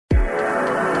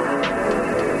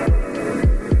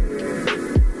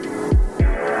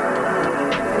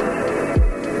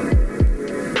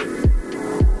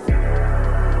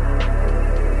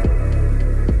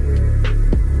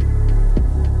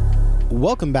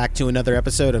Welcome back to another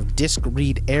episode of Disc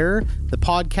Read Error, the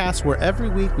podcast where every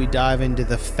week we dive into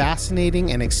the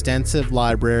fascinating and extensive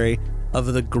library of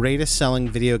the greatest selling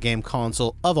video game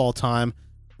console of all time,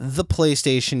 the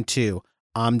PlayStation 2.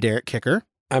 I'm Derek Kicker.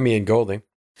 I'm Ian Golding.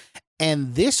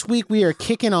 And this week we are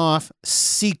kicking off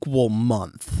Sequel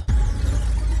Month.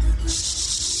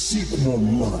 Sequel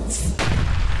Month.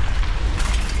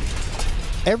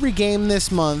 Every game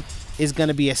this month is going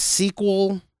to be a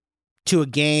sequel to a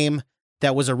game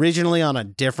that was originally on a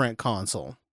different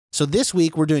console. So this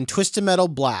week we're doing Twisted Metal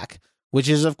Black, which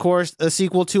is of course a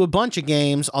sequel to a bunch of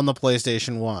games on the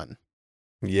PlayStation 1.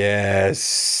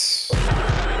 Yes.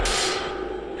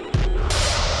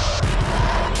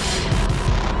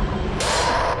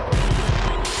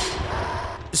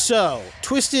 So,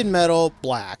 Twisted Metal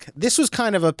Black. This was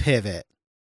kind of a pivot.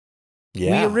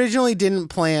 Yeah. We originally didn't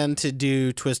plan to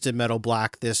do Twisted Metal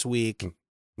Black this week.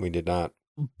 We did not.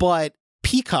 But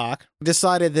Peacock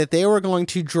decided that they were going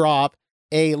to drop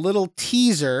a little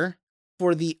teaser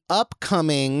for the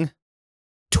upcoming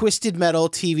Twisted Metal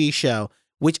TV show,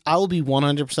 which I will be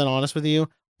 100% honest with you,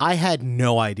 I had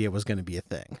no idea was going to be a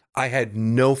thing. I had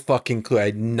no fucking clue. I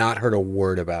had not heard a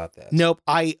word about this. Nope.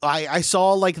 I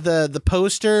saw like the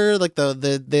poster, like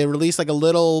they released like a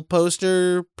little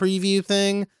poster preview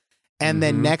thing. And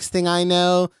then next thing I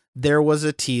know, there was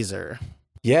a teaser.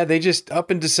 Yeah, they just up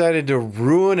and decided to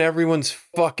ruin everyone's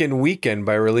fucking weekend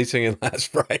by releasing it last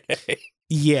Friday.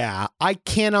 Yeah, I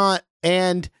cannot.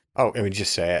 And oh, I mean,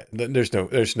 just say it. There's no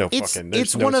fucking.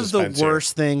 It's one of the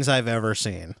worst things I've ever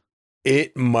seen.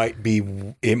 It might be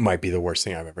the worst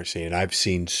thing I've ever seen. I've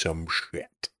seen some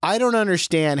shit. I don't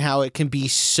understand how it can be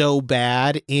so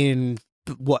bad in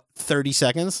 30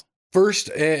 seconds.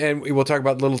 First, and we'll talk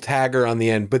about little tagger on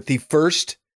the end, but the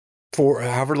first, for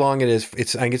however long it is,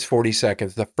 I think it's 40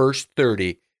 seconds. The first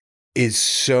 30 is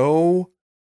so,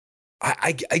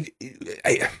 I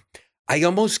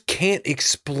almost can't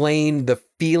explain the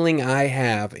feeling I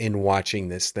have in watching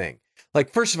this thing.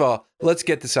 Like, first of all, let's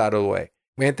get this out of the way.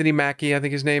 Anthony Mackie, I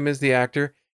think his name is, the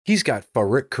actor. He's got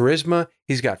charisma.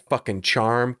 He's got fucking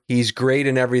charm. He's great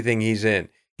in everything he's in.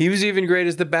 He was even great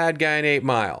as the bad guy in 8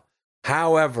 Mile.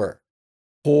 However,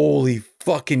 holy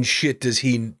fucking shit, does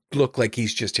he look like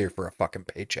he's just here for a fucking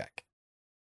paycheck.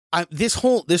 This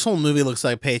whole movie looks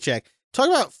like a paycheck. Talk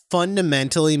about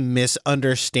fundamentally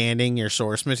misunderstanding your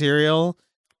source material.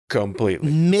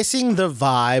 Completely. Missing the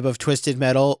vibe of Twisted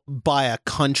Metal by a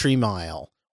country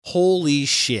mile. Holy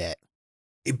shit.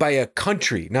 By a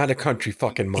country, not a country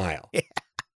fucking mile.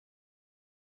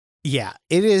 Yeah,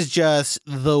 it is just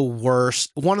the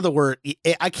worst. One of the worst.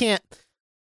 I can't.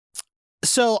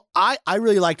 So I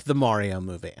really liked the Mario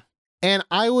movie. And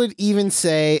I would even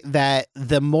say that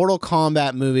the Mortal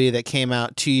Kombat movie that came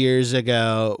out 2 years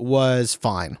ago was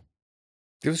fine.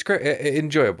 It was great.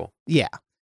 Enjoyable. Yeah.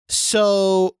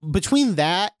 So between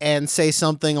that and say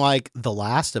something like The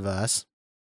Last of Us,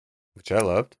 which I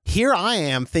loved, here I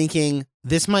am thinking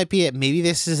this might be it. Maybe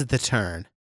this is the turn.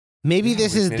 Maybe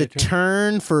this is the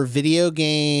turn for video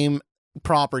game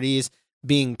properties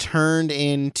being turned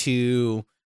into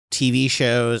TV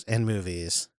shows and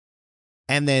movies.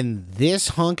 And then this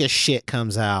hunk of shit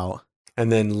comes out.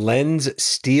 And then Len's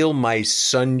Steal My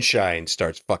Sunshine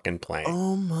starts fucking playing.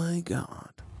 Oh my God.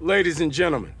 Ladies and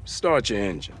gentlemen, start your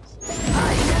engines.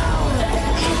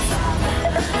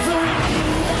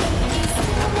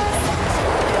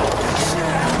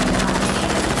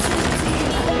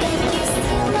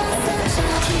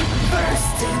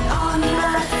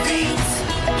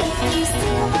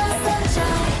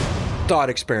 Thought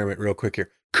experiment real quick here.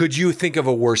 Could you think of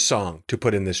a worse song to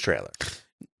put in this trailer?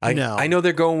 No. I know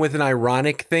they're going with an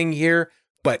ironic thing here,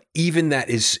 but even that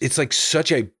it's like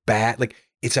such a bad, like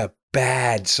it's a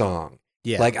bad song.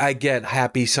 Yeah. Like I get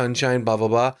Happy Sunshine, blah, blah,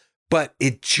 blah, but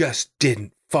it just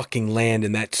didn't fucking land.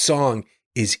 And that song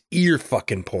is ear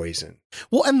fucking poison.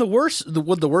 Well, and the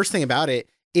worst thing about it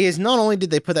is not only did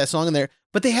they put that song in there,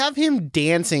 but they have him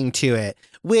dancing to it,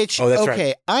 which, that's okay,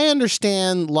 right. I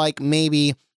understand like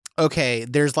maybe, okay,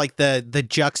 there's like the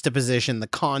juxtaposition, the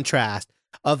contrast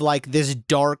of like this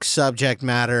dark subject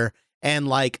matter and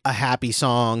like a happy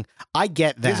song. I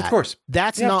get that. Yes, of course.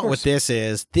 That's Yeah, not of what course. this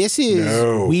is. This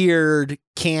is weird,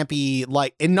 campy,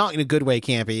 like, and not in a good way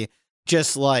campy,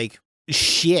 just like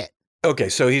shit. Okay,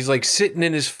 so he's like sitting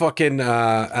in his fucking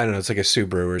I don't know, it's like a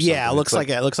Subaru or something. Yeah, it looks like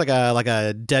a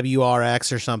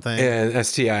WRX or something. Yeah,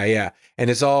 STI, yeah.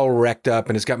 And it's all wrecked up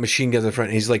and it's got machine guns in front.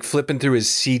 And he's like flipping through his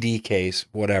CD case,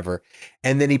 whatever.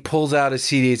 And then he pulls out a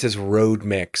CD, it says Road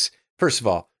Mix. First of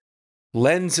all,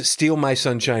 Len's Steal My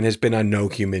Sunshine has been on no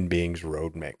human being's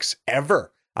road mix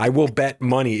ever. I will bet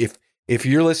money If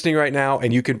you're listening right now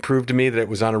and you can prove to me that it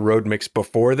was on a road mix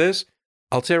before this,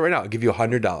 I'll tell you right now, I'll give you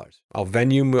 $100. I'll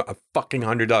venue a fucking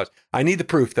 $100. I need the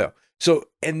proof though. So,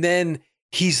 and then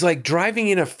he's like driving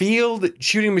in a field,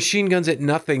 shooting machine guns at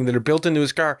nothing that are built into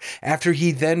his car after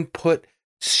he then put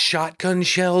shotgun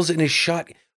shells in his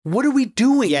shot. What are we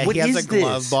doing? Yeah, what he has is a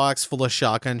glove box full of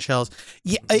shotgun shells.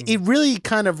 Yeah, it really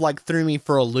kind of like threw me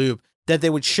for a loop that they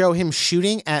would show him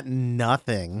shooting at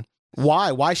nothing.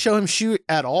 Why? Why show him shoot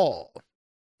at all?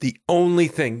 The only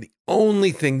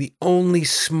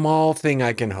small thing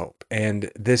I can hope,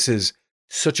 and this is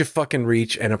such a fucking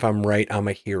reach, and if I'm right, I'm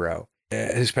a hero.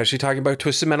 Especially talking about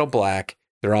Twisted Metal Black,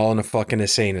 they're all in a fucking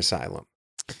insane asylum.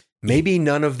 Maybe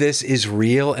none of this is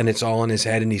real and it's all in his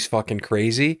head and he's fucking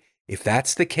crazy. If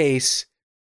that's the case,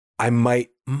 I might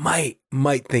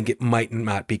think it might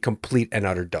not be complete and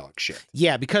utter dog shit.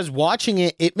 Yeah, because watching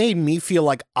it, it made me feel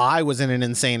like I was in an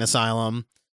insane asylum.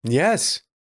 Yes.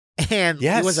 And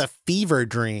it was a fever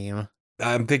dream.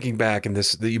 I'm thinking back, and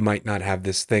this you might not have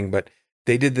this thing, but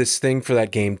they did this thing for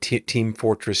that game, Team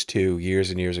Fortress 2, years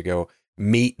and years ago.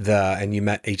 And you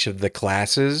met each of the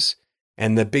classes,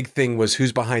 and the big thing was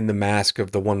who's behind the mask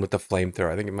of the one with the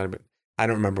flamethrower. I think it might have been, I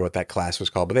don't remember what that class was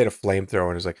called, but they had a flamethrower,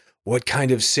 and it was like, what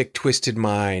kind of sick, twisted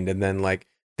mind? And then like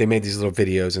they made these little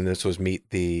videos, and this was meet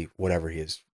the whatever he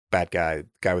is, bad guy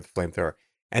with the flamethrower.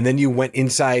 And then you went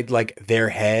inside like their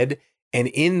head, and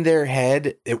in their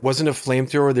head, it wasn't a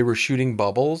flamethrower. They were shooting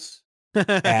bubbles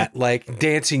at like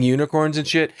dancing unicorns and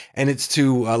shit. And it's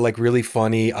to like really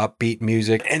funny, upbeat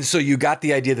music. And so you got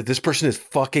the idea that this person is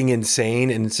fucking insane.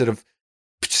 And instead of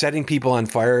setting people on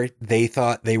fire, they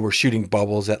thought they were shooting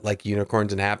bubbles at like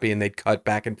unicorns and happy. And they'd cut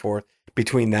back and forth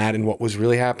between that and what was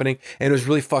really happening. And it was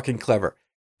really fucking clever.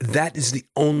 That is the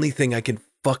only thing I can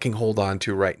fucking hold on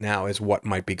to right now is what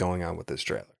might be going on with this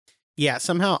trailer. Yeah,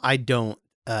 somehow I don't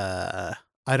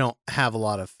have a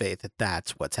lot of faith that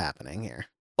that's what's happening here.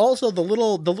 Also, the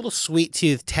little Sweet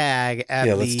Tooth tag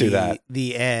at let's do that.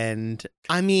 The end.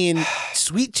 I mean,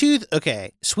 Sweet Tooth.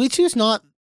 Okay, Sweet Tooth's not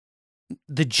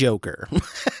the Joker.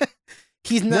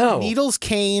 He's not. No. Needles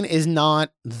Kane is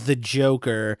not the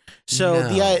Joker. So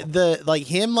the like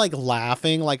him like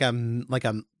laughing like a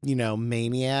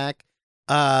maniac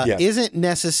isn't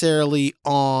necessarily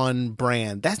on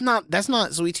brand. That's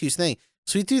not Sweet Tooth's thing.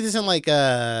 Sweet Tooth isn't like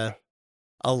a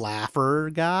laugher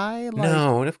guy. Like,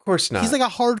 no, of course not. He's like a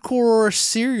hardcore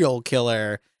serial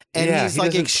killer, and he's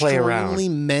like extremely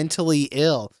mentally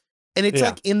ill. And it's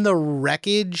like in the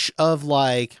wreckage of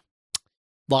like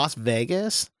Las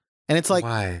Vegas, and it's like,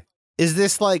 why is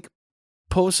this like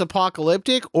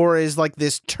post-apocalyptic, or is like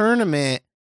this tournament?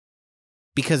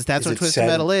 Because that's what Twisted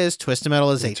Metal is. Twisted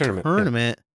Metal is a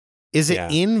tournament. Yeah. Is it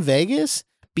in Vegas?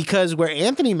 Because where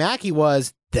Anthony Mackie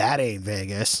was, that ain't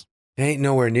Vegas. It ain't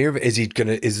nowhere near. Is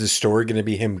the story gonna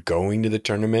be him going to the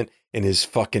tournament in his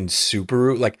fucking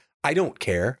Subaru? Like, I don't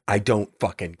care. I don't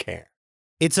fucking care.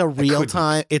 It's a real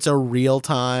time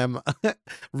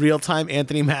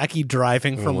Anthony Mackie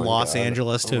driving from Los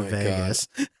Angeles to Vegas.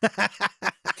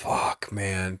 Fuck,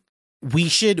 man. We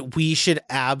should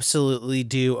absolutely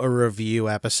do a review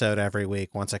episode every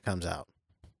week once it comes out.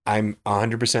 I'm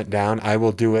 100% down. I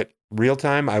will do it real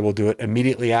time. I will do it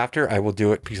immediately after. I will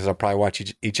do it because I'll probably watch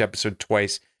each episode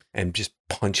twice and just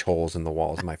punch holes in the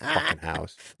walls of my fucking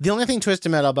house. The only thing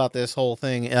Twisted Metal about this whole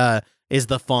thing is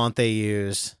the font they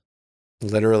use.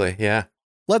 Literally, yeah.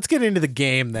 Let's get into the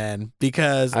game then,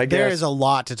 because there is a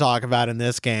lot to talk about in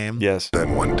this game. Yes.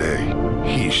 Then one day,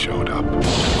 he showed up.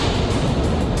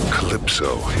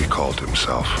 Calypso, he called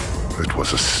himself. It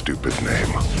was a stupid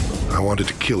name. I wanted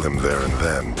to kill him there and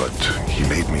then, but he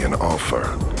made me an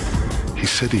offer. He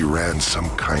said he ran some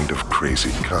kind of crazy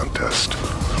contest.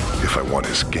 If I won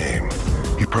his game,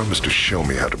 he promised to show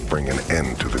me how to bring an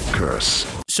end to the curse.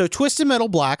 So Twisted Metal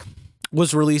Black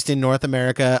was released in North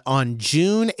America on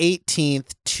June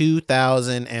 18th,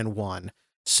 2001.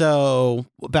 So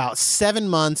about 7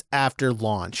 months after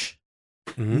launch.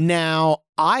 Mm-hmm. Now,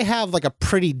 I have like a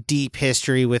pretty deep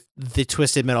history with the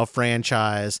Twisted Metal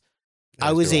franchise.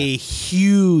 I was a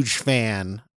huge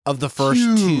fan of the first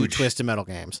two Twisted Metal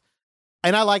games.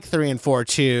 And I like 3 and 4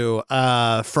 too,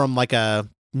 from like a,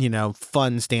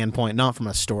 fun standpoint, not from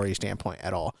a story standpoint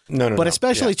at all. But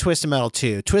especially Twisted Metal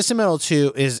 2. Twisted Metal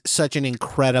 2 is such an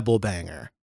incredible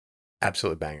banger.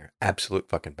 Absolute banger. Absolute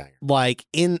fucking banger. Like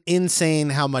insane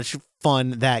how much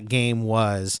fun that game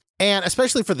was. And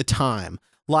especially for the time.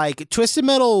 Like Twisted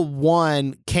Metal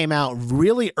 1 came out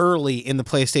really early in the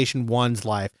PlayStation 1's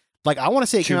life. Like I want to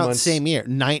say it came out the same year,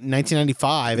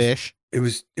 1995-ish. It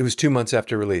was 2 months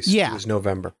after release. Yeah. It was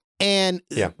November. And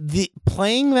the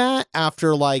playing that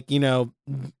after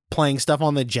playing stuff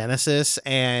on the Genesis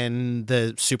and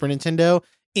the Super Nintendo,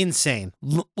 insane,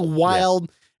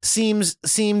 wild,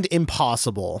 seemed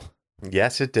impossible.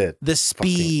 Yes, it did. The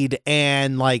speed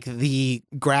and the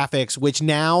graphics, which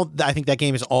now I think that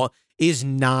game is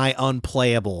nigh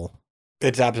unplayable.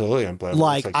 It's absolutely unplayable.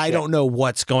 I don't know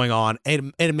what's going on.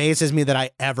 It amazes me that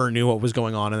I ever knew what was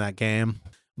going on in that game.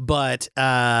 But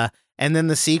and then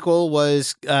the sequel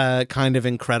was kind of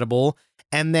incredible.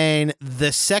 And then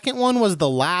the second one was the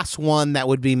last one that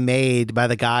would be made by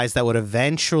the guys that would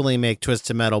eventually make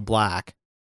Twisted Metal Black.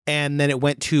 And then it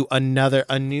went to a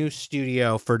new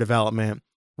studio for development,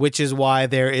 which is why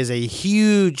there is a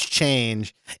huge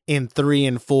change in 3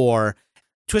 and 4.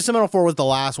 Twisted Metal 4 was the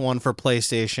last one for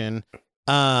PlayStation.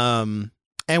 And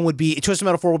Twisted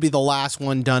Metal 4 will be the last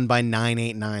one done by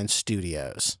 989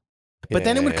 Studios. But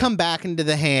then it would come back into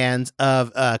the hands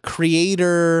of a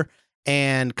creator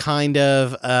and kind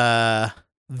of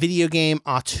video game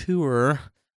auteur,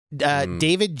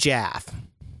 David Jaffe.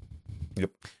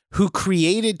 Yep. Who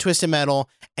created Twisted Metal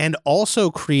and also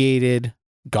created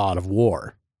God of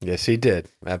War. Yes, he did.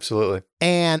 Absolutely.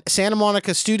 And Santa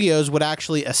Monica Studios would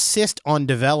actually assist on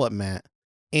development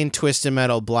in Twisted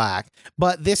Metal Black.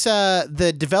 But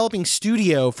the developing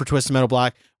studio for Twisted Metal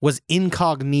Black was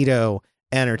Incognito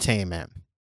Entertainment.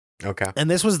 Okay.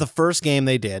 And this was the first game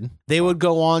they did. They would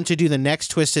go on to do the next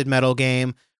Twisted Metal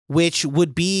game, which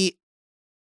would be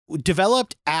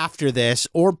developed after this,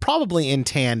 or probably in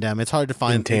tandem. It's hard to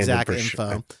find exact info.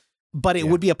 Sure. But it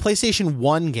would be a PlayStation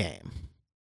 1 game.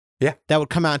 Yeah. That would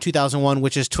come out in 2001,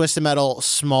 which is Twisted Metal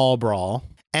Small Brawl.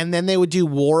 And then they would do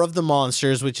War of the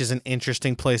Monsters, which is an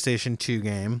interesting PlayStation 2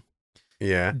 game.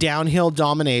 Yeah. Downhill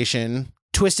Domination,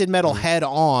 Twisted Metal Head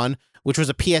On, which was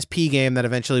a PSP game that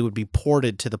eventually would be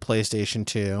ported to the PlayStation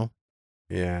 2.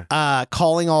 Yeah.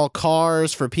 Calling All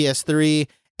Cars for PS3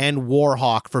 and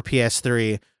Warhawk for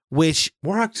PS3, which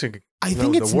Warhawk's I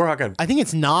think it's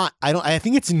not. I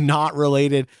think it's not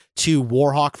related to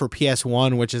Warhawk for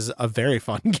PS1, which is a very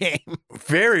fun game.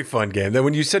 Very fun game. Then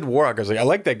when you said Warhawk, I was like, I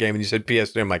like that game, and you said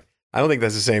PS3. I'm like, I don't think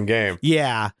that's the same game.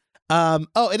 Yeah.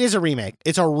 It is a remake.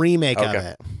 It's a remake of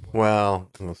it. Well,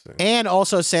 we'll see. And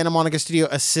also Santa Monica Studio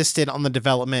assisted on the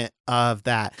development of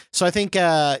that. So I think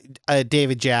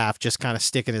David Jaffe just kind of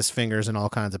sticking his fingers in all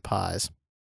kinds of pies.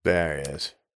 There he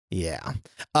is. Yeah.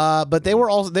 But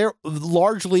they're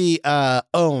largely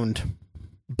owned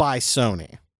by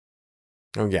Sony.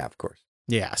 Oh yeah, of course.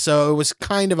 Yeah. So it was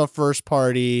kind of a first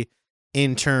party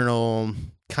internal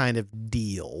kind of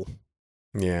deal.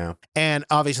 Yeah. And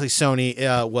obviously Sony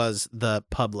was the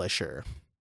publisher.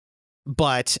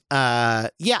 But I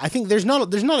think there's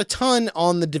not a ton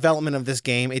on the development of this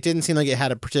game. It didn't seem like it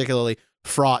had a particularly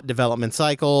fraught development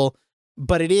cycle.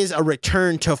 But it is a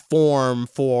return to form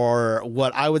for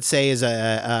what I would say is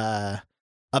a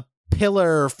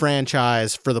pillar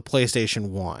franchise for the PlayStation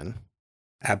 1.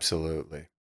 Absolutely.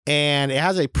 And it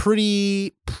has a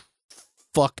pretty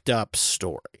fucked up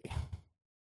story.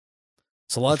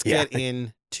 So let's get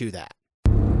into that.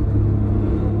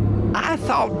 I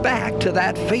thought back to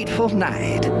that fateful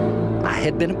night. I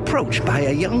had been approached by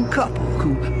a young couple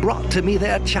who brought to me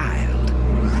their child.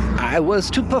 I was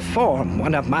to perform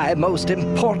one of my most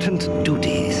important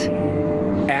duties,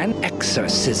 an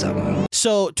exorcism.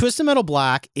 So Twisted Metal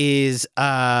Black is,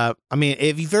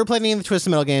 if you've ever played any of the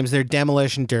Twisted Metal games, they're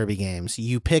demolition derby games.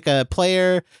 You pick a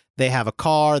player, they have a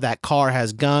car, that car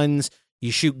has guns,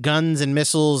 you shoot guns and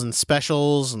missiles and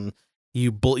specials, and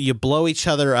you blow each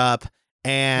other up,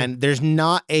 and there's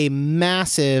not a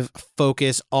massive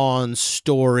focus on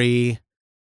story.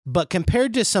 But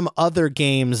compared to some other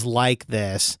games like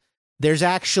this, there's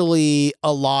actually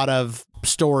a lot of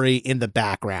story in the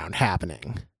background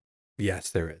happening. Yes,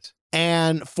 there is.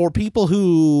 And for people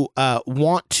who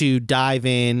want to dive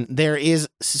in, there is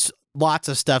lots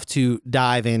of stuff to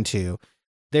dive into.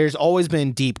 There's always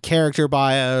been deep character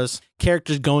bios,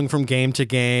 characters going from game to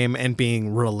game and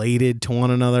being related to one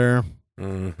another,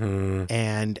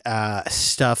 and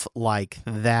stuff like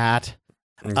that.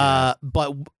 Yeah.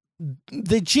 But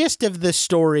the gist of the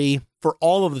story for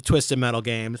all of the Twisted Metal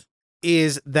games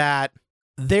is that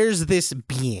there's this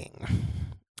being,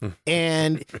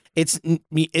 and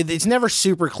it's never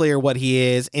super clear what he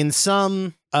is. In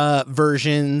some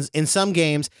versions, in some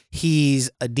games, he's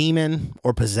a demon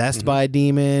or possessed by a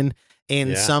demon.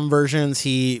 In some versions,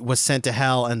 he was sent to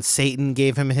hell and Satan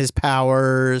gave him his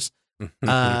powers.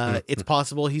 It's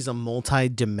possible he's a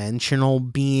multi-dimensional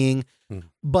being.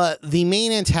 But the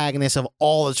main antagonist of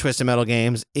all the Twisted Metal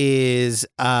games is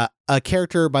a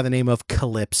character by the name of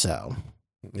Calypso.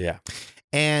 Yeah.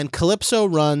 And Calypso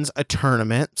runs a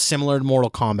tournament similar to Mortal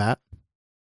Kombat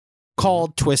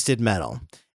called Twisted Metal.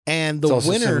 And the it's also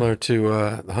winner, similar to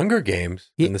the Hunger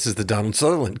Games, and this is the Donald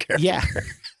Sutherland character. yeah,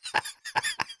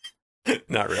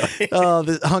 Not really.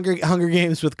 the Hunger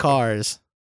Games with cars.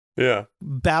 Yeah,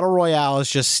 Battle Royale is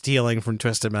just stealing from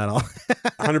Twisted Metal.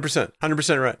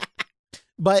 100% right.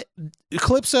 But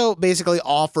Calypso basically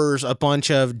offers a bunch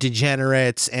of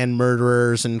degenerates and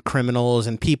murderers and criminals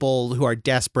and people who are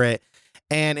desperate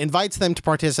and invites them to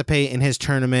participate in his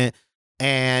tournament.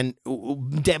 And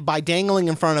by dangling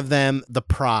in front of them the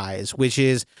prize, which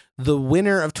is the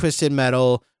winner of Twisted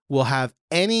Metal will have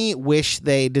any wish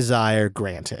they desire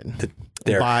granted.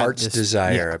 Their heart's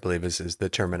desire, I believe, is the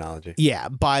terminology. Yeah,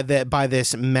 by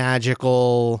this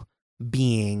magical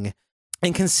being.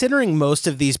 And considering most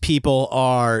of these people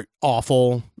are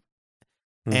awful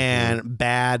and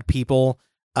bad people,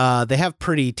 they have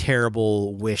pretty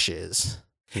terrible wishes.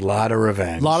 A lot of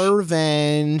revenge.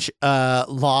 A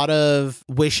lot of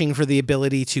wishing for the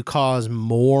ability to cause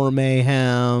more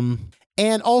mayhem.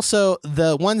 And also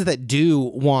the ones that do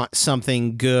want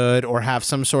something good or have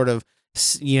some sort of,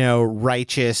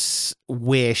 righteous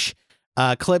wish,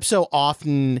 Calypso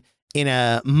often in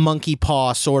a monkey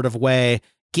paw sort of way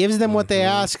gives them what they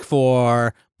ask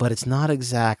for, but it's not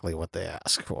exactly what they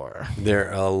ask for. There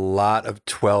are a lot of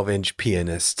 12-inch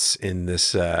pianists in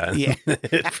this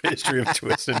history of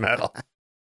Twisted Metal.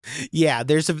 Yeah,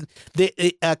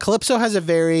 Calypso has a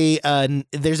very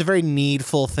there's a very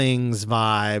Needful Things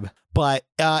vibe, but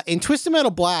in Twisted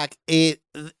Metal Black,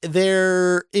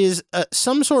 there is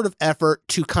some sort of effort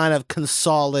to kind of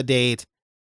consolidate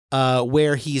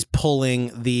where he's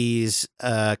pulling these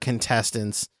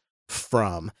contestants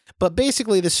from. But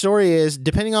basically the story is,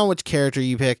 depending on which character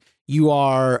you pick,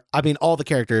 all the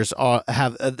characters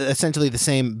have essentially the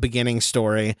same beginning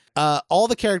story. All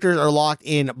the characters are locked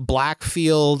in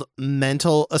Blackfield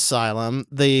Mental Asylum,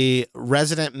 the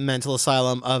resident mental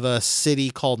asylum of a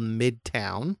city called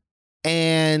Midtown.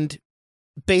 And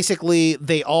basically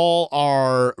they all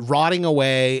are rotting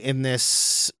away in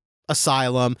this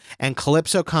asylum, and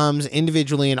Calypso comes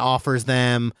individually and offers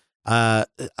them a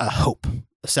hope,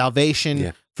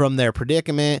 salvation from their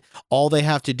predicament. All they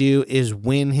have to do is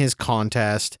win his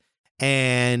contest,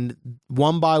 and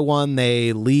one by one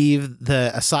they leave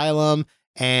the asylum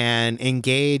and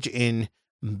engage in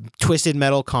Twisted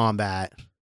Metal combat,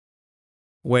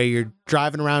 where you're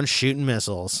driving around shooting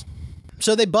missiles.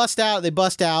 So they bust out,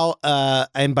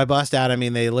 and by bust out I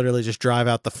mean they literally just drive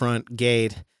out the front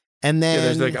gate, and then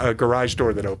there's like a garage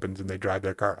door that opens and they drive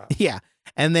their car out. Yeah.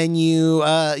 And then you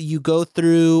go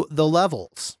through the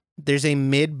levels. There's a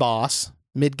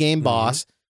mid-game boss,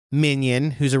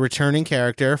 Minion, who's a returning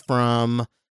character from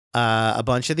a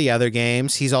bunch of the other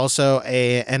games. He's also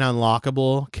an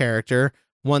unlockable character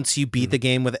once you beat the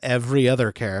game with every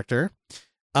other character.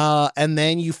 And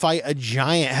then you fight a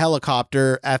giant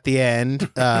helicopter at the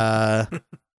end.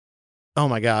 Oh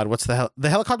my God, what's the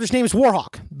helicopter's name is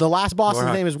Warhawk. The last boss's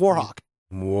name is Warhawk.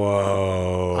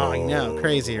 Whoa. Oh, I know.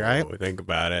 Crazy, right? Think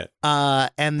about it.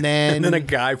 And then a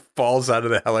guy falls out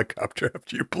of the helicopter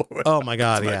after you blow it. Oh my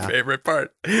God, That's yeah. my favorite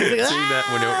part. Seeing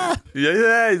that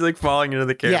when he's like falling into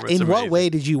the camera. Yeah, in what way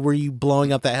were you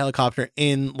blowing up that helicopter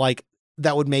in like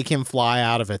that would make him fly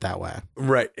out of it that way?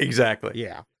 Right, exactly.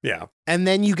 Yeah. Yeah. And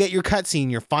then you get your cutscene,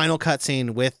 your final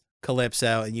cutscene with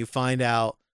Calypso, and you find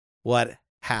out what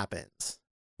happens.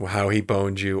 How he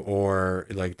boned you, or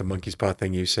like the monkey's paw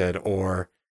thing you said, or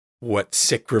what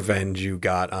sick revenge you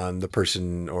got on the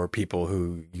person or people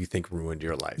who you think ruined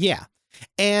your life. Yeah.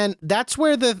 And that's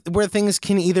where things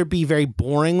can either be very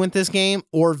boring with this game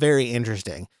or very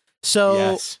interesting.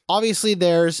 So obviously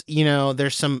there's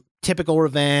some typical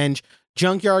revenge.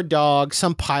 Junkyard Dog,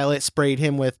 some pilot sprayed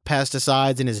him with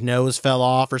pesticides and his nose fell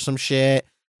off or some shit.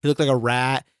 He looked like a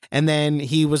rat. And then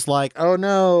he was like, oh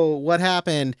no, what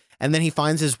happened? And then he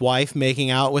finds his wife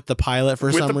making out with the pilot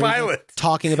for some reason,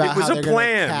 talking about how they're going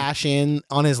to cash in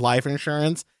on his life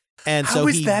insurance. And how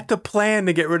is that the plan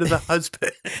to get rid of the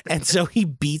husband? And so he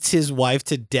beats his wife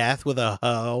to death with a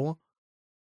hoe.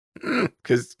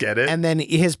 Because get it? And then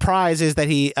his prize is that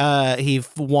he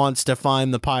wants to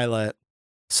find the pilot.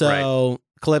 So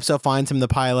Calypso finds him the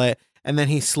pilot, and then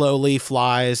he slowly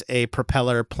flies a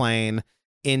propeller plane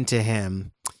into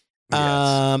him.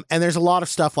 Yes. And there's a lot of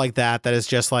stuff like that is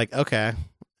just like, okay,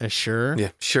 sure. Yeah,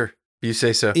 sure. You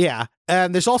say so. Yeah.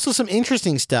 And there's also some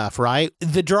interesting stuff, right?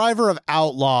 The driver of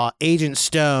Outlaw, Agent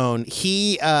Stone,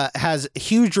 he has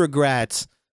huge regrets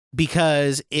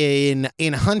because in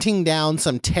hunting down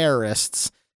some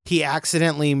terrorists, he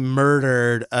accidentally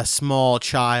murdered a small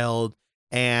child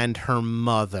and her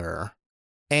mother.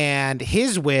 And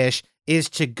his wish is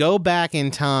to go back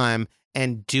in time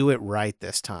and do it right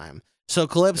this time. So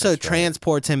Calypso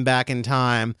transports him back in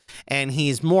time, and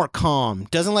he's more calm,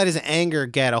 doesn't let his anger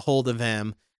get a hold of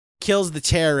him, kills the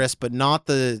terrorist, but not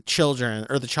the children,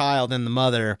 or the child and the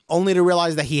mother, only to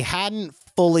realize that he hadn't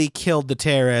fully killed the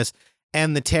terrorist,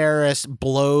 and the terrorist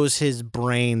blows his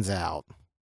brains out.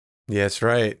 Yes,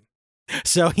 right.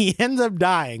 So he ends up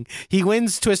dying. He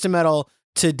wins Twisted Metal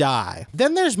to die.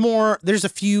 Then there's a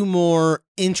few more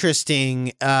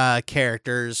interesting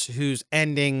characters whose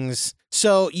endings.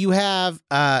 So you have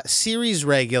a series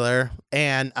regular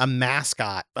and a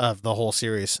mascot of the whole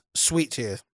series, Sweet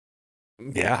Tooth.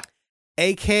 Yeah.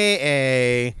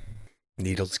 AKA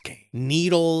Needles Kane.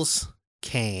 Needles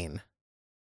Kane.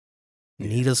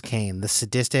 Needles Kane, the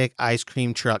sadistic ice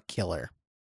cream truck killer.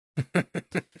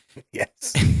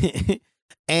 Yes.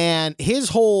 And his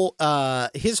whole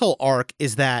arc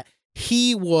is that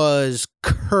he was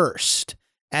cursed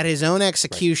at his own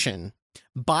execution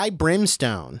by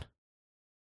brimstone,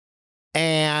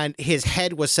 and his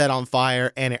head was set on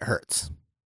fire, and it hurts.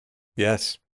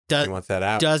 Yes. He wants that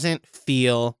out. Doesn't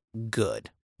feel good.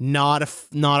 Not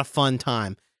a fun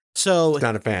time. So He's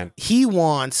not a fan. He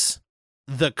wants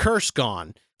the curse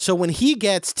gone. So when he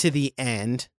gets to the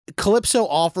end, Calypso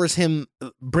offers him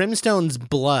Brimstone's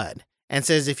blood and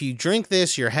says, if you drink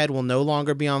this, your head will no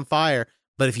longer be on fire.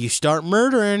 But if you start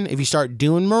murdering, if you start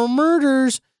doing more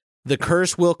murders, the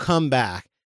curse will come back.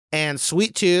 And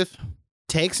Sweet Tooth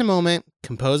takes a moment,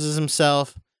 composes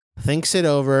himself, thinks it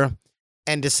over,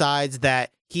 and decides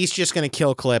that he's just going to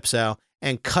kill Calypso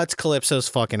and cuts Calypso's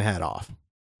fucking head off.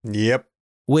 Yep.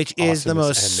 Which is the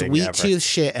most Sweet ever. Tooth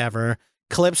shit ever.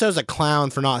 Calypso's a clown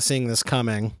for not seeing this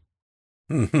coming.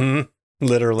 Mm-hmm.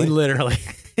 Literally.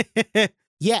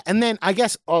 Yeah, and then I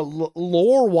guess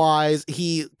lore-wise,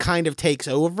 he kind of takes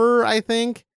over, I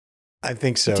think. I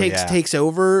think so, Takes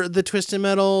over the Twisted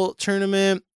Metal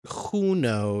tournament. Who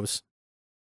knows?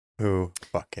 Who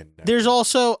fucking knows? There's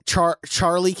also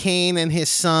Charlie Kane and his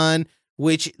son,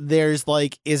 which there's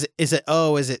like, is it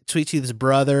Sweet Tooth's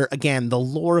brother? Again, the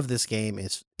lore of this game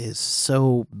is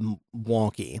so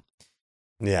wonky.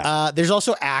 Yeah. There's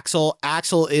also Axel.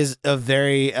 Axel is a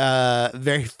very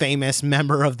famous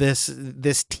member of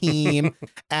this team,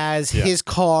 as his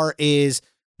car is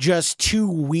just two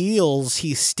wheels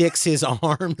he sticks his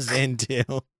arms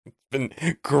into. Been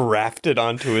grafted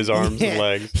onto his arms and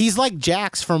legs. He's like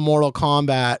Jax from Mortal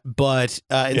Kombat, but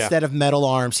instead of metal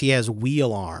arms, he has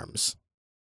wheel arms,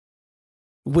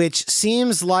 which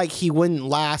seems like he wouldn't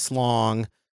last long.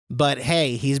 But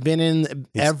hey, he's been in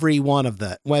every one of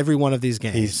these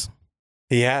games.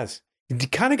 He has. He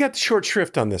kind of got the short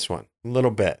shrift on this one, a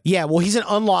little bit. Yeah, well, he's an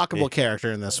unlockable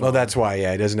character in this one. Well, that's why.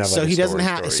 Yeah, he doesn't have. Like he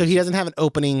doesn't have an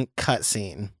opening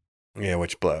cutscene. Yeah,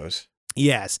 which blows.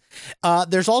 Yes.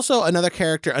 There's also another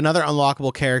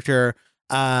unlockable character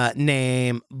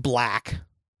named Black,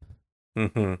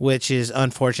 which is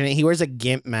unfortunate. He wears a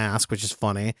gimp mask, which is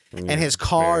funny, and his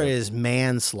car is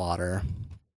manslaughter.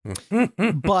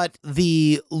 But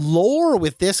the lore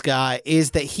with this guy is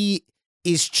that he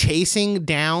is chasing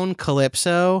down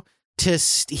Calypso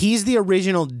he's the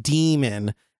original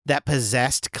demon that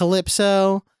possessed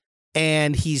Calypso,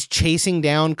 and he's chasing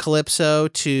down Calypso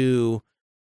to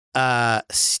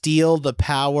steal the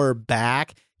power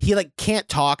back. He like can't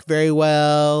talk very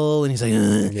well, and he's like,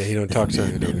 he don't talk so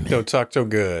good. He don't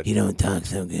talk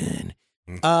so good.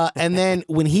 And then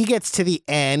when he gets to the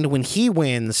end, when he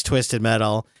wins Twisted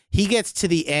Metal, he gets to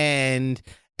the end,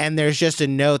 and there's just a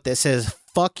note that says,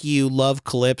 "Fuck you, love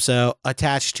Calypso,"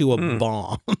 attached to a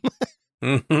bomb.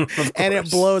 And it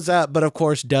blows up, but of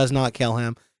course does not kill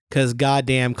him, because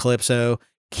goddamn Calypso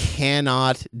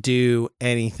cannot do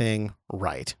anything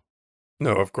right.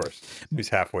 No, of course. He's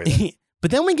halfway there. But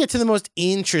then we get to the most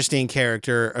interesting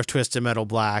character of Twisted Metal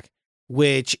Black,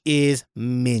 which is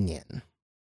Minion.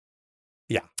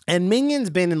 Yeah. And Minion's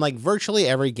been in like virtually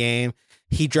every game.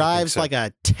 He drives like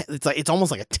it's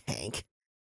almost like a tank.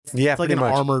 Yeah, it's like an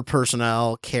armored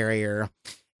personnel carrier.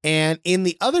 And in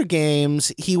the other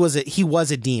games, he was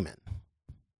a demon.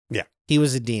 Yeah. He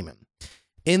was a demon.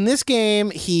 In this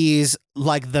game, he's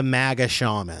like the MAGA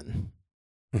shaman.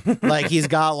 Like he's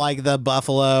got like the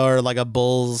buffalo or like a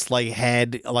bull's like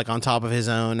head like on top of his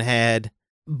own head.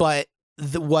 But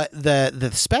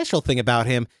the special thing about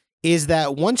him is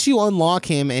that once you unlock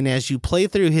him and as you play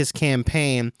through his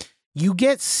campaign, you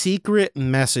get secret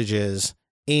messages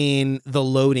in the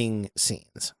loading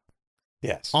scenes.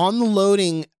 Yes. On the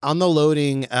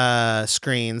loading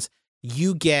screens,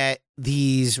 you get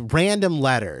these random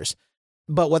letters.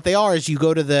 But what they are is you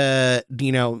go to the,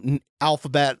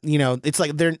 alphabet, it's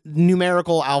like their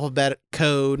numerical alphabet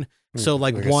code So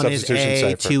like Like a 1 is substitution A,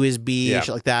 cipher. 2 is B, Yeah.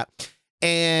 shit like that.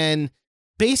 And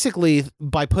basically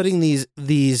by putting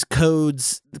these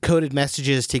coded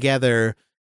messages together,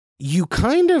 you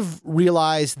kind of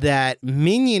realize that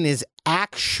Minion is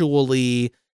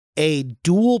actually a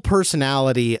dual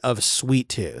personality of Sweet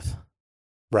Tooth.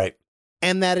 Right.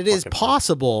 And that it is Fucking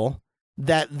possible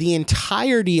that the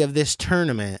entirety of this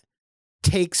tournament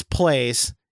takes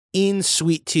place in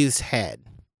Sweet Tooth's head.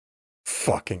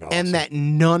 Fucking awesome. And that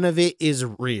none of it is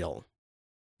real.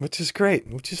 Which is great.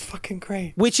 Which is fucking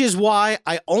great. Which is why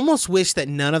I almost wish that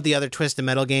none of the other Twisted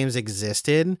Metal games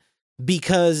existed,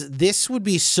 because this would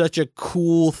be such a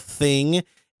cool thing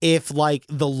if like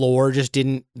the lore just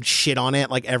didn't shit on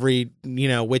it like every,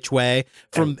 which way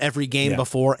from every game yeah.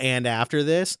 before and after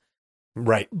this.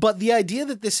 Right. But the idea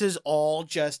that this is all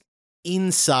just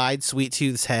inside Sweet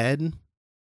Tooth's head.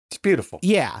 It's beautiful.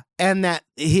 Yeah. And that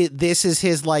this is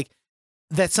his like,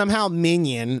 that somehow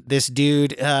Minion, this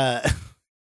dude,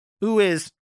 who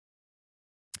is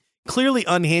clearly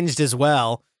unhinged as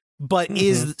well, but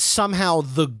is somehow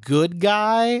the good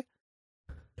guy.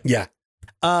 Yeah.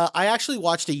 I actually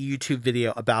watched a YouTube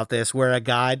video about this where a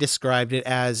guy described it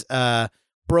as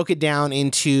broke it down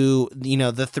into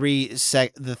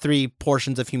the three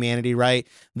portions of humanity, right?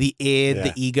 The id,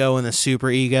 the ego, and the super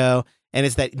ego. And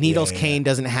it's that Needles Kane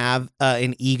doesn't have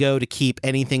an ego to keep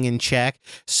anything in check.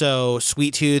 So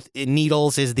Sweet Tooth,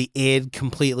 Needles is the id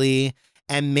completely.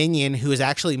 And Minion, who is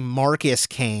actually Marcus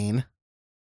Kane.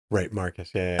 Right, Marcus.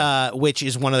 Which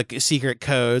is one of the secret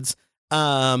codes,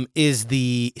 is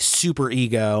the super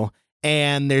ego.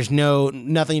 And there's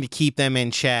nothing to keep them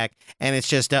in check. And it's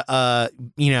just,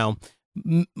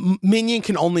 Minion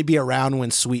can only be around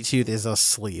when Sweet Tooth is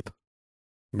asleep.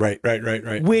 Right.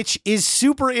 Which is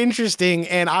super interesting,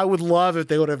 and I would love if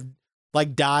they would have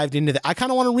like dived into that. I kind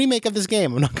of want a remake of this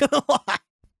game. I'm not gonna lie.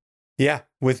 Yeah,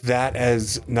 with that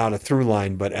as not a through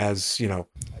line, but as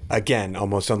again,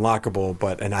 almost unlockable,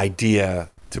 but an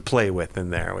idea to play with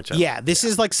in there. Which this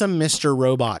is like some Mr.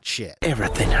 Robot shit.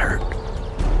 Everything hurt.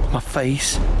 My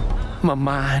face, my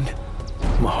mind,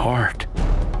 my heart.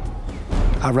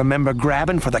 I remember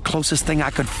grabbing for the closest thing I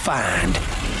could find.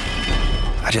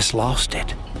 I just lost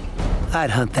it.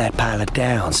 I'd hunt that pilot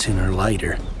down sooner or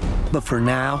later. But for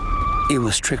now, it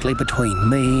was strictly between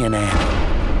me and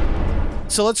Annie.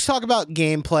 So let's talk about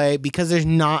gameplay, because there's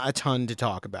not a ton to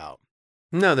talk about.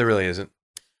 No, there really isn't.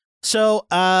 So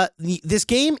this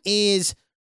game is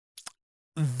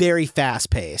very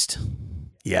fast-paced.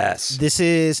 Yes. This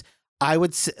is, I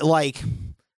would say, like,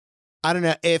 I don't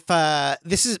know if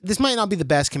this might not be the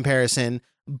best comparison,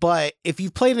 but if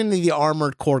you've played any of the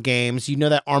Armored Core games, you know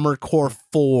that Armored Core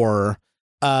 4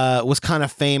 was kind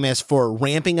of famous for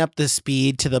ramping up the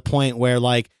speed to the point where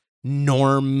like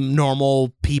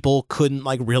normal people couldn't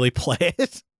like really play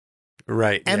it.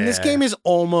 Right. And this game is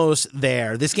almost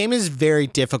there. This game is very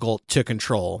difficult to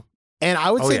control. And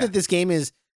I would say that this game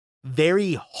is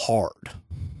very hard.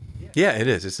 Yeah, it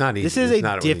is. It's not easy. This is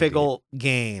a difficult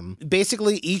game.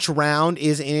 Basically, each round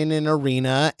is in an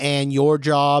arena, and your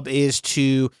job is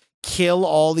to kill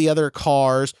all the other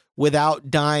cars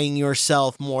without dying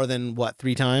yourself more than,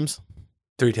 3 times?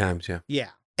 3 times, yeah. Yeah.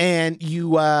 And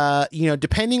you,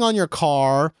 depending on your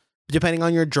car, depending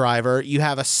on your driver, you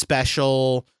have a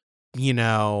special,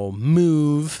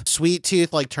 move. Sweet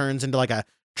Tooth, turns into, a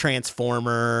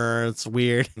transformer. It's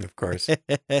weird. Of course.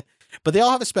 But they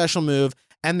all have a special move.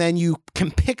 And then you can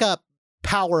pick up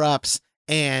power-ups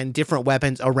and different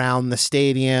weapons around the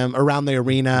stadium, around the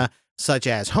arena, such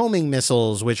as homing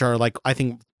missiles, which are I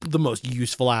think the most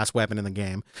useful ass weapon in the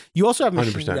game. You also have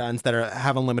machine 100%. guns that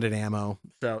have unlimited ammo.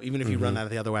 So even if you run out of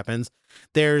the other weapons,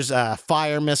 there's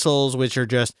fire missiles, which are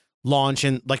just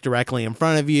launching directly in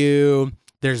front of you.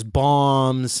 There's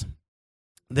bombs.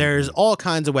 There's all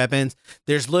kinds of weapons.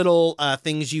 There's little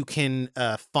things you can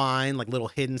find, little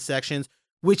hidden sections,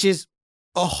 which is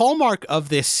a hallmark of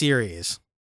this series.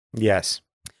 Yes.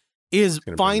 Is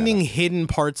finding hidden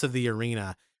parts of the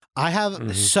arena. I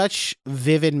have such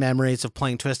vivid memories of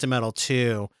playing Twisted Metal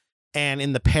 2, and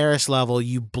in the Paris level,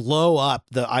 you blow up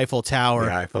the Eiffel Tower,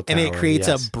 and it creates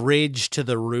a bridge to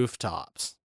the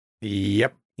rooftops.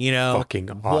 Yep.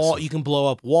 Fucking awesome. You can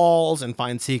blow up walls and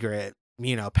find secret,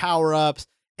 power-ups,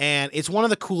 and it's one of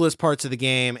the coolest parts of the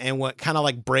game, and what kind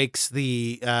of breaks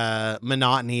the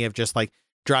monotony of just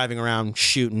driving around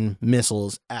shooting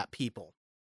missiles at people.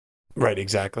 Right,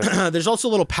 exactly. There's also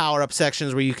little power-up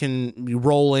sections where you can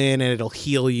roll in and it'll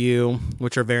heal you,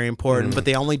 which are very important, but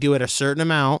they only do it a certain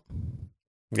amount.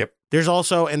 Yep. There's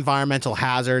also environmental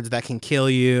hazards that can kill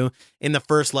you. In the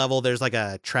first level, there's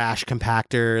a trash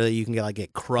compactor that you can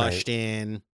get crushed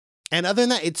in. And other than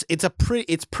that,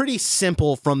 it's pretty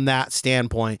simple from that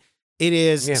standpoint. It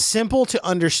is simple to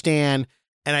understand,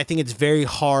 and I think it's very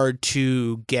hard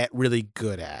to get really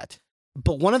good at.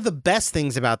 But one of the best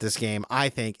things about this game, I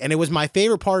think, and it was my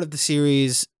favorite part of the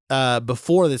series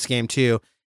before this game too,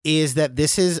 is that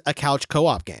this is a couch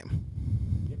co-op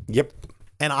game. Yep.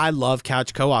 And I love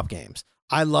couch co-op games.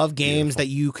 I love games that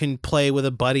you can play with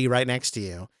a buddy right next to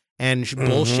you and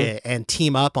bullshit and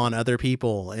team up on other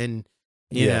people. And,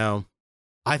 you know,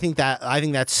 I think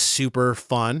that's super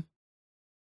fun.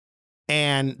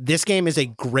 And this game is a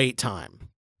great time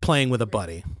playing with a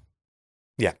buddy.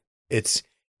 Yeah. It's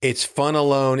fun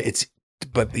alone.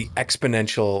 But the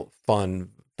exponential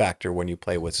fun factor when you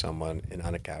play with someone and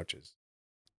on a couch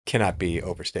cannot be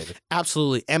overstated.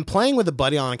 Absolutely. And playing with a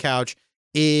buddy on a couch,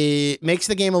 it makes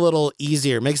the game a little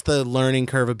easier, makes the learning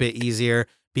curve a bit easier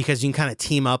because you can kind of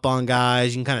team up on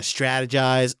guys. You can kind of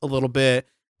strategize a little bit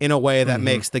in a way that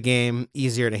makes the game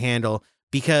easier to handle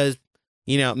because,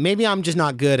 you know, maybe I'm just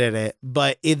not good at it,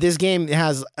 but this game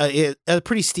has a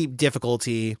pretty steep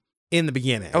difficulty in the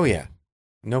beginning. Oh, yeah.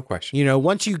 No question. You know,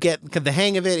 once you get the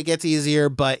hang of it, it gets easier,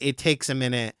 but it takes a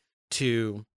minute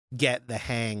to get the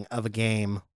hang of a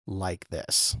game like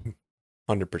this.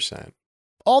 100%.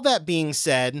 All that being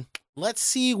said, let's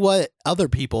see what other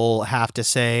people have to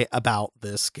say about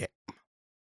this game.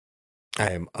 I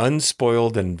am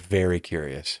unspoiled and very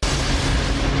curious.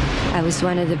 I was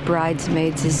one of the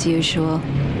bridesmaids as usual.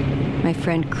 My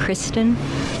friend Kristen,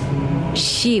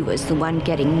 she was the one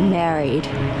getting married.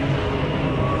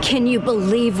 Can you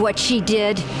believe what she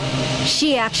did?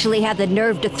 She actually had the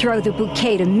nerve to throw the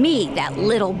bouquet to me, that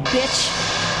little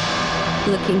bitch.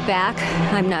 Looking back,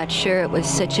 I'm not sure it was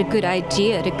such a good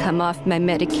idea to come off my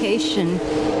medication.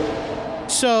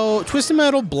 So, Twisted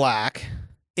Metal Black,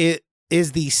 it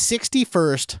is the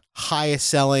 61st highest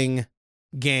selling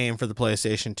game for the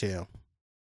PlayStation 2.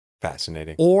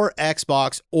 Fascinating. Or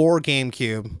Xbox or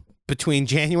GameCube between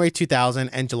January 2000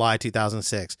 and July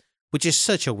 2006, which is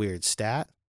such a weird stat.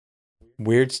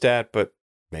 Weird stat, but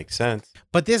makes sense.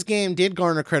 But this game did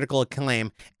garner critical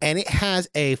acclaim, and it has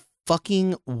a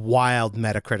fucking wild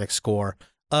Metacritic score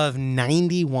of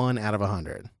 91 out of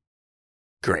 100.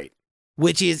 Great.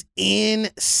 Which is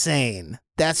insane.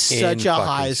 That's such a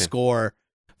high score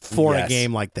for a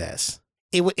game like this.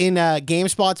 In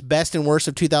GameSpot's Best and Worst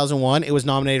of 2001, it was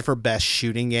nominated for Best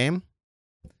Shooting Game.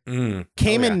 Came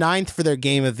in 9th for their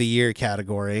Game of the Year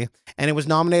category, and it was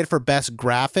nominated for Best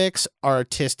Graphics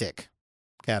Artistic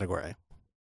category.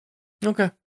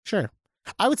 Okay. Sure.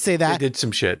 I would say that. They did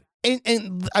some shit.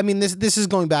 And I mean, this is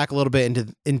going back a little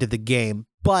bit into the game,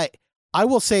 but I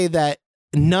will say that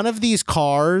none of these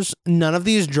cars, none of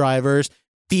these drivers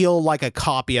feel like a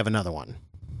copy of another one.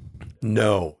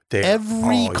 No.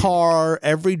 Every car,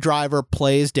 every driver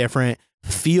plays different,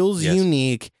 feels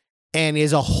unique, and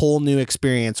is a whole new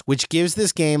experience, which gives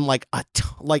this game like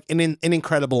an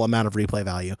incredible amount of replay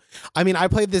value. I mean, I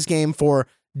played this game for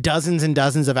dozens and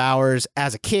dozens of hours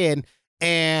as a kid,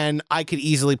 and I could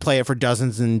easily play it for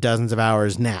dozens and dozens of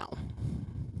hours now.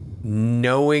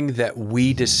 Knowing that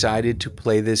we decided to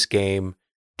play this game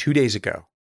 2 days ago,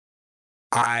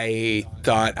 I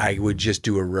thought I would just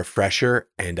do a refresher,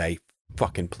 and I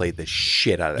fucking played the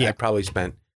shit out of it. I probably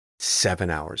spent 7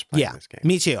 hours playing this game.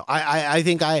 Me too. I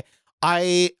think I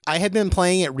had been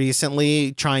playing it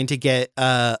recently, trying to get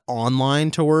online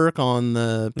to work on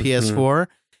the PS4,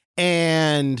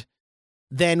 and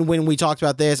then when we talked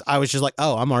about this, I was just like,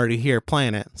 oh, I'm already here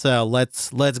playing it. So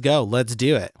let's go. Let's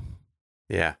do it.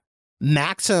 Yeah.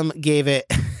 Maxim gave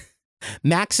it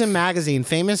Maxim Magazine,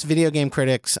 famous video game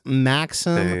critics,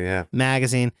 Maxim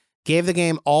Magazine gave the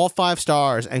game all 5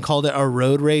 stars and called it a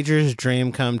road rager's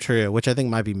dream come true, which I think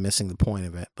might be missing the point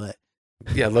of it, but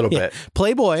yeah, a little bit.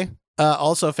 Playboy,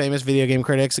 also famous video game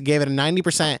critics, gave it a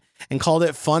 90% and called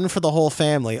it fun for the whole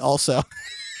family. Also,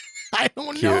 I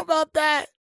don't know about that.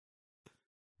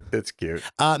 It's cute.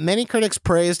 Many critics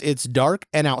praised its dark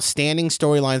and outstanding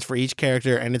storylines for each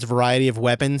character and its variety of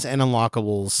weapons and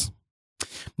unlockables.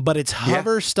 But its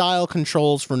hover style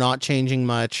controls for not changing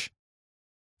much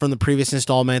from the previous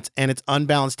installments and its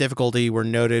unbalanced difficulty were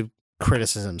noted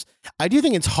criticisms. I do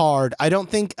think it's hard. I don't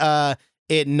think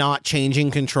it not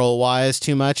changing control wise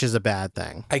too much is a bad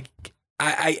thing.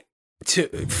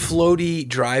 Floaty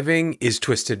driving is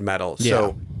Twisted Metal. Yeah.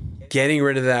 So getting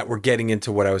rid of that, we're getting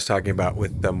into what I was talking about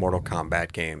with the Mortal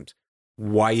Kombat games.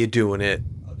 Why you doing it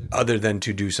other than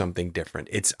to do something different?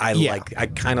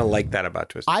 I kind of like that about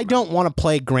Twisted Metal. I don't want to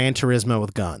play Gran Turismo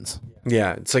with guns.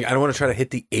 Yeah, it's like I don't want to try to hit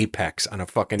the apex on a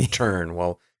fucking turn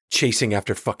while chasing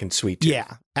after fucking Sweet Tooth.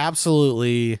 Yeah,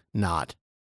 absolutely not.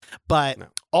 But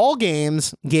All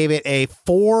Games gave it a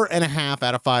 4.5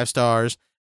 out of 5 stars.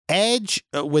 Edge,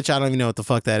 which I don't even know what the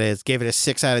fuck that is, gave it a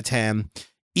 6 out of 10.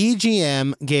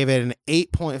 EGM gave it an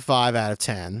 8.5 out of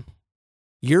 10.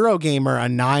 Eurogamer, a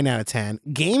 9 out of 10.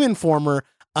 Game Informer,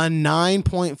 a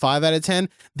 9.5 out of 10.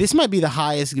 This might be the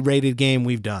highest rated game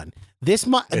we've done. This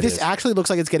actually looks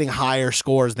like it's getting higher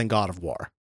scores than God of War.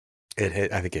 I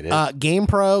think it is.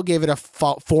 GamePro gave it a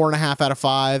 4.5 out of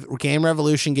 5. Game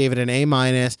Revolution gave it an A-.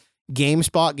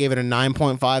 GameSpot gave it a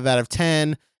 9.5 out of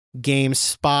 10.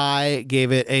 GameSpy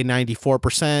gave it a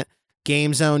 94%.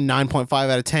 GameZone, 9.5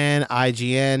 out of 10.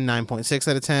 IGN, 9.6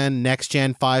 out of 10. Next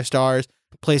Gen, 5 stars.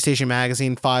 PlayStation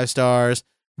Magazine, 5 stars.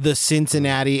 The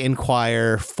Cincinnati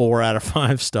Enquirer, 4 out of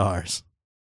 5 stars.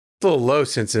 It's a little low,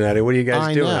 Cincinnati. What are you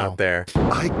guys doing out there?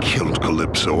 I killed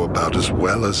Calypso about as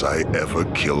well as I ever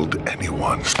killed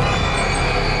anyone.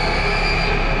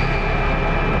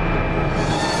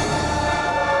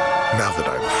 Now that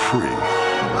I'm free,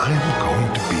 I'm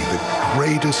going to be the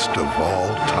greatest of all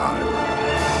time.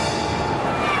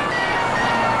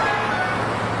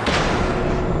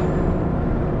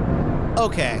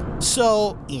 Okay,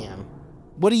 so Ian,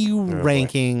 what are you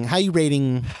ranking? How are you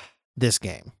rating this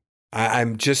game?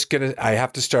 I'm just gonna. I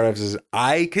have to start off as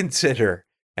I consider,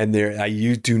 and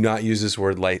you do not use this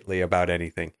word lightly about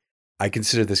anything. I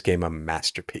consider this game a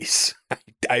masterpiece.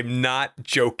 I'm not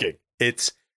joking.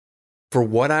 It's for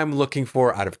what I'm looking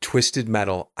for out of Twisted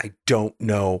Metal. I don't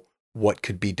know what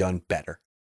could be done better.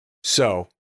 So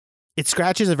it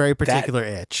scratches a very particular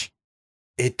itch.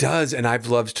 It does, and I've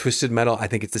loved Twisted Metal. I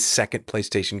think it's the second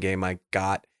PlayStation game I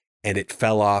got, and it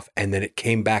fell off, and then it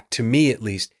came back to me, at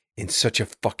least, in such a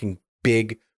fucking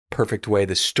big, perfect way.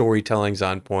 The storytelling's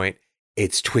on point.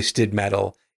 It's Twisted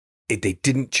Metal. They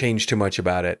didn't change too much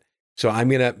about it. So I'm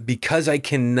going to, because I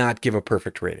cannot give a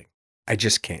perfect rating, I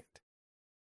just can't.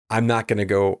 I'm not going to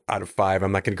go out of 5.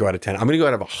 I'm not going to go out of 10. I'm going to go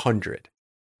out of 100.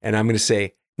 And I'm going to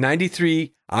say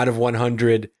 93 out of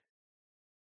 100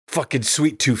 fucking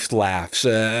sweet tooth laughs,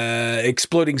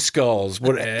 exploding skulls,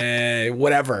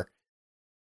 whatever.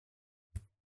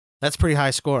 That's a pretty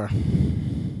high score.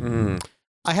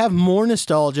 I have more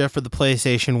nostalgia for the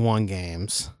PlayStation 1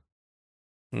 games,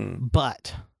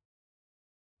 but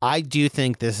I do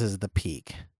think this is the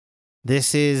peak.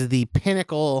 This is the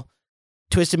pinnacle.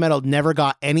 Twisted Metal never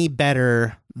got any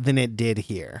better than it did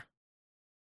here.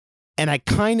 And I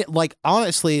kind of like,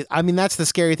 honestly, I mean, that's the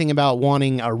scary thing about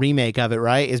wanting a remake of it,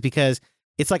 right? Is because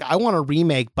it's like, I want a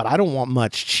remake, but I don't want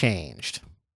much changed.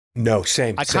 No,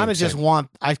 same. I kind of just want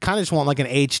like an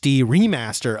HD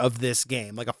remaster of this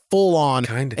game, like a full on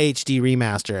HD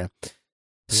remaster. Yeah.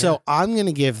 So I'm going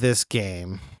to give this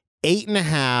game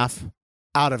 8.5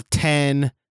 out of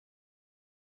 10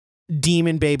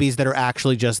 demon babies that are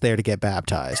actually just there to get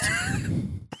baptized.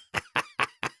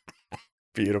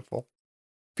 Beautiful.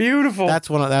 Beautiful. That's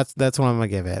what I'm going to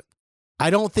give it. I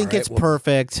don't think it's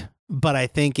perfect, but I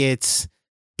think it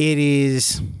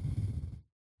is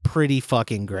pretty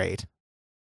fucking great.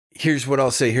 Here's what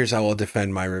I'll say. Here's how I'll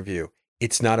defend my review.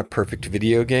 It's not a perfect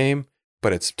video game,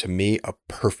 but it's, to me, a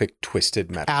perfect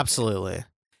Twisted Metal. Absolutely.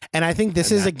 And I think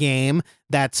this is a game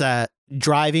that's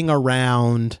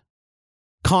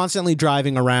constantly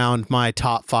driving around my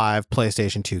top 5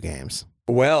 PlayStation 2 games.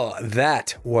 Well,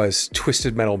 that was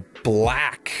Twisted Metal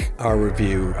Black, our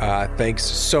review. Thanks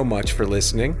so much for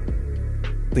listening.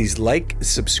 Please like,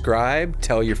 subscribe,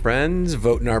 tell your friends,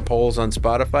 vote in our polls on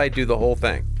Spotify, do the whole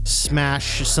thing.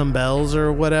 Smash some bells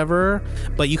or whatever.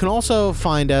 But you can also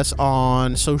find us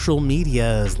on social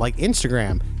medias like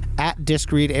Instagram at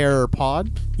Discreet Error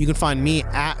Pod. You can find me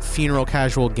at Funeral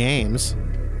Casual Games.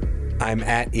 I'm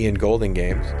at Ian Golding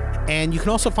Games. And you can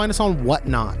also find us on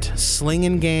Whatnot,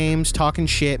 slinging games, talking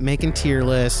shit, making tier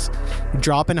lists,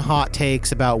 dropping hot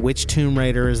takes about which Tomb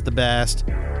Raider is the best,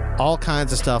 all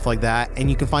kinds of stuff like that. And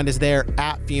you can find us there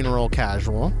at Funeral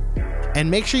Casual. And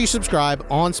make sure you subscribe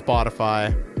on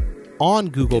Spotify, on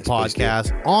Google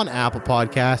Podcasts, on Apple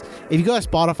Podcasts. If you go to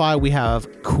Spotify, we have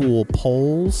cool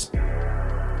polls.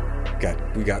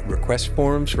 We got request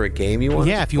forms for a game you want.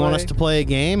 Yeah, if you want us to play a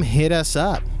game, hit us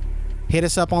up. Hit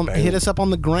us up on the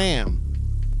gram.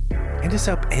 Hit us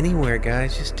up anywhere,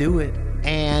 guys. Just do it.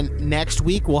 And next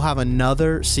week we'll have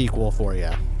another sequel for you.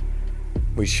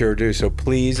 We sure do. So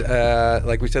please,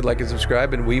 like we said, like and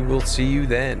subscribe, and we will see you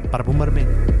then. Bada boom, bada bing.